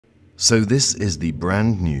So this is the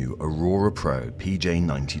brand new Aurora Pro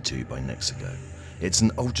PJ92 by NexiGo. It's an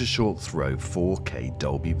ultra short throw 4K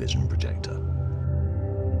Dolby Vision projector.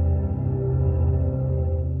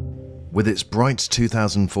 With its bright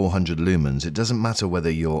 2400 lumens, it doesn't matter whether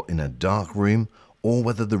you're in a dark room or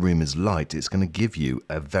whether the room is light, it's going to give you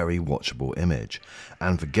a very watchable image.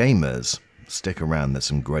 And for gamers, stick around, there's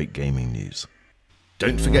some great gaming news.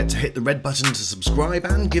 Don't forget to hit the red button to subscribe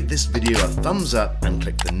and give this video a thumbs up and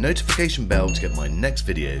click the notification bell to get my next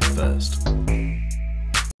video first.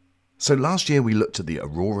 So last year we looked at the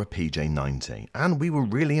Aurora PJ90 and we were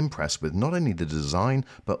really impressed with not only the design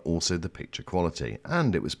but also the picture quality,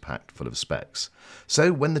 and it was packed full of specs.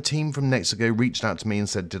 So when the team from NexiGo reached out to me and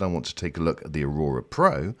said did I want to take a look at the Aurora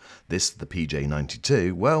Pro, the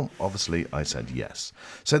PJ92, well obviously I said yes.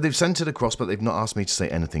 So they've sent it across but they've not asked me to say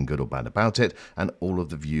anything good or bad about it, and all of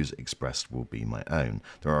the views expressed will be my own.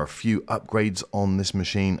 There are a few upgrades on this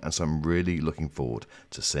machine and so I'm really looking forward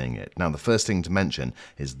to seeing it. Now the first thing to mention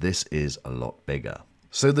is this is a lot bigger.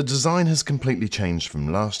 So the design has completely changed from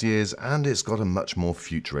last year's and it's got a much more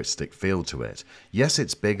futuristic feel to it. Yes,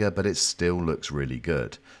 it's bigger, but it still looks really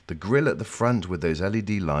good. The grille at the front with those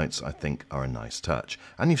LED lights I think are a nice touch,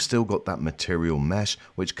 and you've still got that material mesh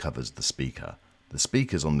which covers the speaker. The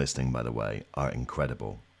speakers on this thing, by the way, are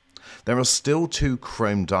incredible. There are still two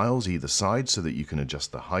chrome dials either side so that you can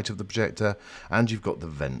adjust the height of the projector, and you've got the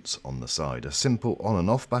vents on the side, a simple on and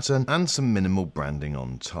off button and some minimal branding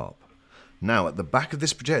on top. Now at the back of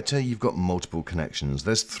this projector you've got multiple connections.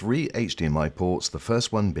 There's 3 HDMI ports, the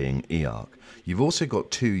first one being eARC. You've also got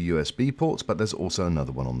 2 USB ports, but there's also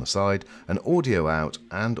another one on the side, an audio out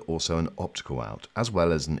and also an optical out, as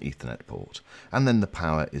well as an Ethernet port. And then the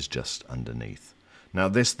power is just underneath. Now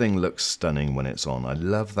this thing looks stunning when it's on. I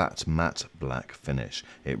love that matte black finish.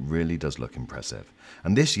 It really does look impressive.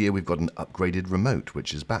 And this year we've got an upgraded remote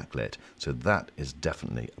which is backlit, so that is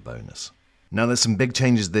definitely a bonus. Now there's some big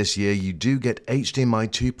changes this year. You do get HDMI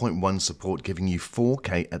 2.1 support giving you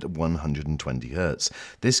 4K at 120Hz.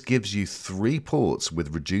 This gives you 3 ports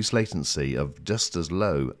with reduced latency of just as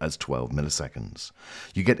low as 12 milliseconds.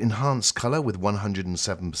 You get enhanced color with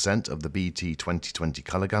 107% of the BT 2020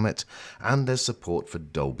 color gamut, and there's support for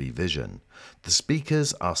Dolby Vision. The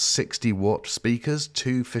speakers are 60 watt speakers,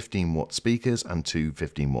 2 15 watt speakers and 2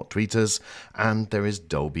 15 watt tweeters, and there is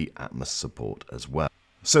Dolby Atmos support as well.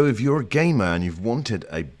 So if you're a gamer and you've wanted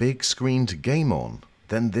a big screen to game on,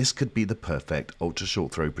 then this could be the perfect ultra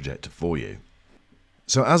short throw projector for you.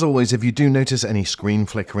 So as always, if you do notice any screen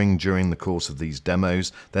flickering during the course of these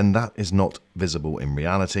demos, then that is not visible in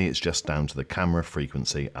reality, it's just down to the camera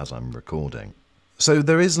frequency as I'm recording. So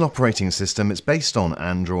there is an operating system, it's based on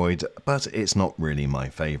Android, but it's not really my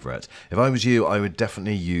favourite. If I was you, I would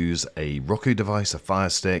definitely use a Roku device, a Fire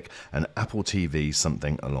Stick, an Apple TV,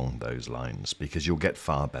 something along those lines, because you'll get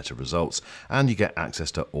far better results and you get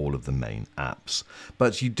access to all of the main apps.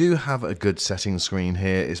 But you do have a good settings screen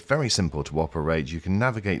here, it's very simple to operate, you can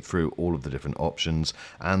navigate through all of the different options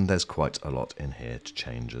and there's quite a lot in here to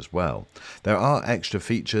change as well. There are extra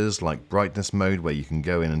features like brightness mode where you can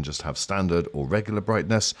go in and just have standard or regular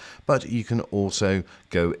brightness, but you can also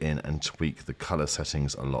go in and tweak the color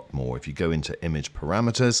settings a lot more. If you go into image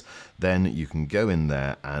parameters, then you can go in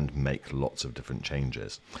there and make lots of different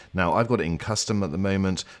changes. Now I've got it in custom at the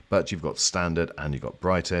moment, but you've got standard and you've got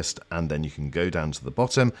brightest, and then you can go down to the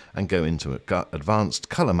bottom and go into advanced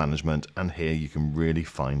color management, and here you can really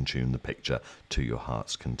fine tune the picture to your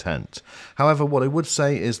heart's content. However, what I would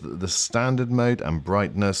say is that the standard mode and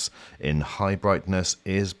brightness in high brightness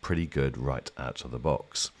is pretty good right out of the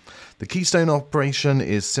box. The keystone operation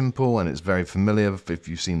is simple and it's very familiar. If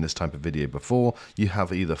you've seen this type of video before, you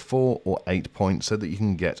have either 4 or 8 points so that you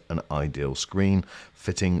can get an ideal screen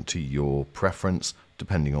fitting to your preference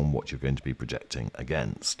depending on what you're going to be projecting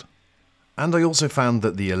against. And I also found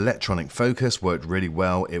that the electronic focus worked really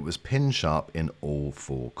well. It was pin sharp in all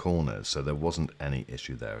 4 corners, so there wasn't any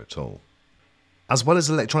issue there at all. As well as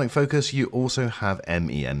electronic focus, you also have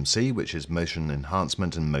MEMC, which is motion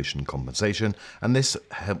enhancement and motion compensation, and this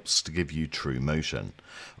helps to give you true motion.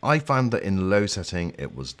 I found that in low setting,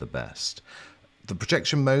 it was the best. The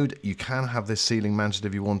projection mode, you can have this ceiling mounted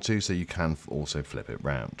if you want to, so you can also flip it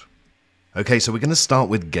round. Okay, so we're going to start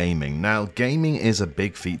with gaming. Now, gaming is a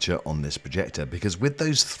big feature on this projector because with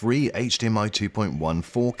those three HDMI 2.1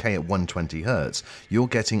 4K at 120Hz, you're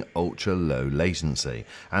getting ultra low latency.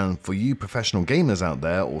 And for you professional gamers out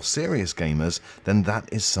there or serious gamers, then that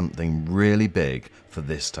is something really big for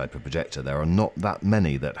this type of projector. There are not that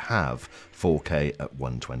many that have 4K at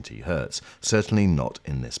 120Hz, certainly not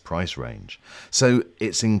in this price range. So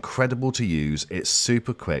it's incredible to use, it's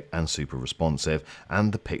super quick and super responsive,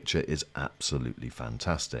 and the picture is absolutely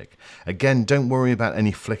fantastic. Again, don't worry about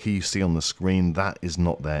any flicker you see on the screen, that is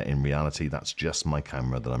not there in reality, that's just my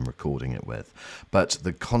camera that I'm recording it with. But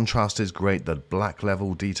the contrast is great, the black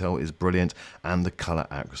level detail is brilliant, and the color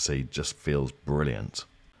accuracy just feels brilliant.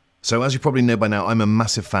 So as you probably know by now, I'm a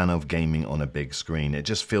massive fan of gaming on a big screen. It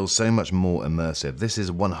just feels so much more immersive. This is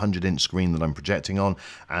a 100-inch screen that I'm projecting on,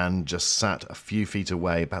 and just sat a few feet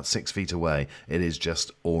away, about 6 feet away, it is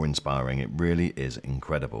just awe-inspiring. It really is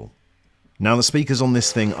incredible. Now the speakers on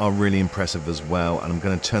this thing are really impressive as well, and I'm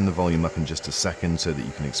going to turn the volume up in just a second so that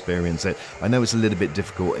you can experience it. I know it's a little bit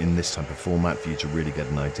difficult in this type of format for you to really get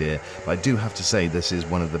an idea, but I do have to say this is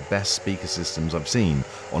one of the best speaker systems I've seen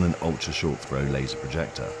on an ultra short throw laser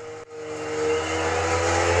projector.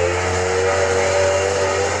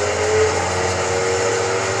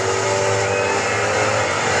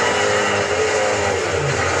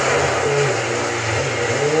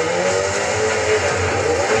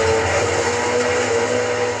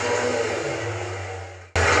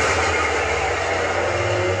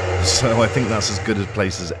 So I think that's as good a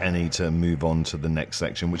place as any to move on to the next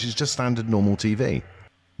section, which is just standard normal TV.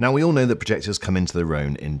 Now we all know that projectors come into their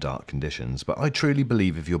own in dark conditions, but I truly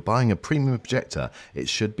believe if you're buying a premium projector, it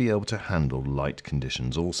should be able to handle light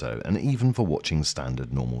conditions also, and even for watching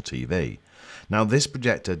standard normal TV. Now this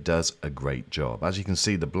projector does a great job. As you can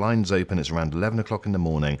see, the blind's open, it's around 11 o'clock in the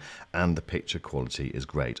morning, and the picture quality is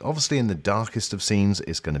great. Obviously in the darkest of scenes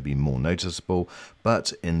it's going to be more noticeable,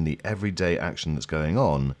 but in the everyday action that's going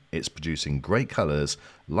on, it's producing great colours,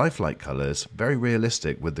 lifelike colours, very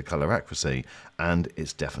realistic with the colour accuracy, and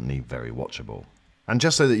it's definitely very watchable. And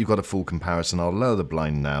just so that you've got a full comparison, I'll lower the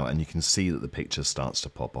blind now and you can see that the picture starts to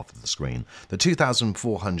pop off the screen. The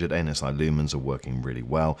 2400 NSI lumens are working really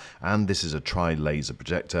well, and this is a tri-laser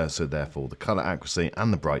projector, so therefore the colour accuracy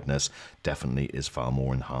and the brightness definitely is far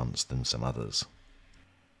more enhanced than some others.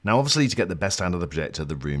 Now obviously to get the best out of the projector,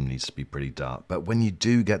 the room needs to be pretty dark, but when you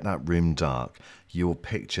do get that room dark, your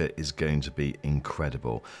picture is going to be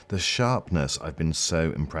incredible. The sharpness I've been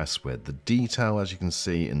so impressed with. The detail, as you can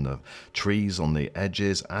see in the trees on the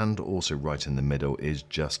edges and also right in the middle, is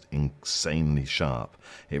just insanely sharp.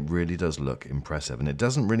 It really does look impressive, and it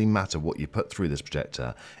doesn't really matter what you put through this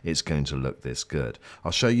projector, it's going to look this good.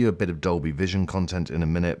 I'll show you a bit of Dolby Vision content in a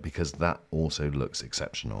minute because that also looks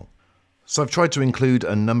exceptional. So I've tried to include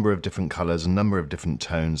a number of different colours, a number of different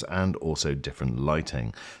tones, and also different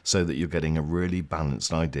lighting, so that you're getting a really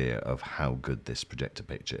balanced idea of how good this projector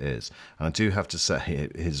picture is. And I do have to say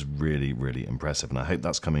it is really, really impressive, and I hope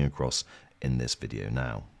that's coming across in this video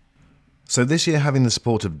now. So this year having the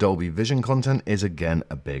support of Dolby Vision content is again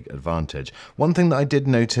a big advantage. One thing that I did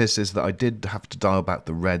notice is that I did have to dial back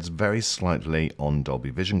the reds very slightly on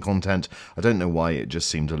Dolby Vision content. I don't know why, it just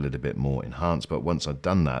seemed a little bit more enhanced, but once I'd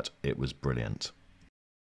done that, it was brilliant.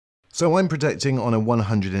 So I'm projecting on a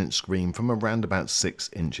 100-inch screen from around about 6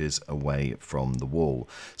 inches away from the wall.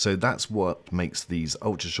 So that's what makes these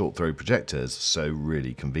ultra short throw projectors so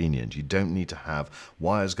really convenient. You don't need to have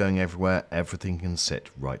wires going everywhere, everything can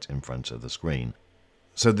sit right in front of the screen.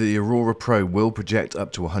 So the Aurora Pro will project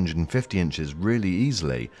up to 150 inches really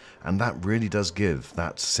easily, and that really does give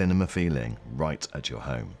that cinema feeling right at your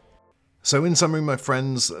home. So in summary, my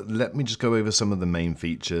friends, let me just go over some of the main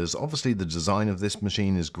features. Obviously the design of this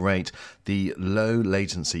machine is great. The low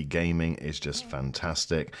latency gaming is just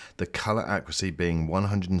fantastic. The color accuracy being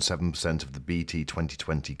 107% of the BT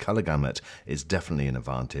 2020 color gamut is definitely an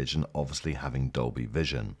advantage, and obviously having Dolby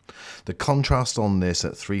Vision. The contrast on this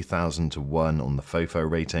at 3000 to 1 on the FOFO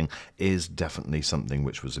rating is definitely something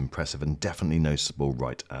which was impressive and definitely noticeable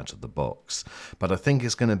right out of the box. But I think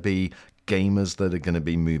it's going to be gamers that are going to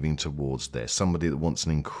be moving towards this. Somebody that wants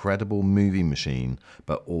an incredible movie machine,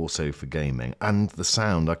 but also for gaming. And the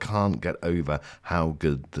sound, I can't get over how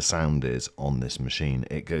good the sound is on this machine.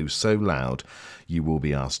 It goes so loud, you will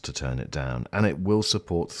be asked to turn it down. And it will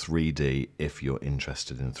support 3D if you're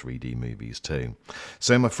interested in 3D movies too.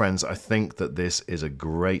 So my friends, I think that this is a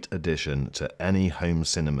great addition to any home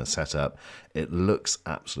cinema setup. It looks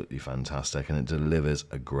absolutely fantastic and it delivers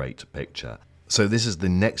a great picture. So this is the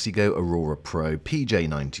NexiGo Aurora Pro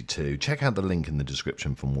PJ92. Check out the link in the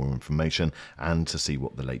description for more information and to see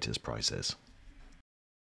what the latest price is.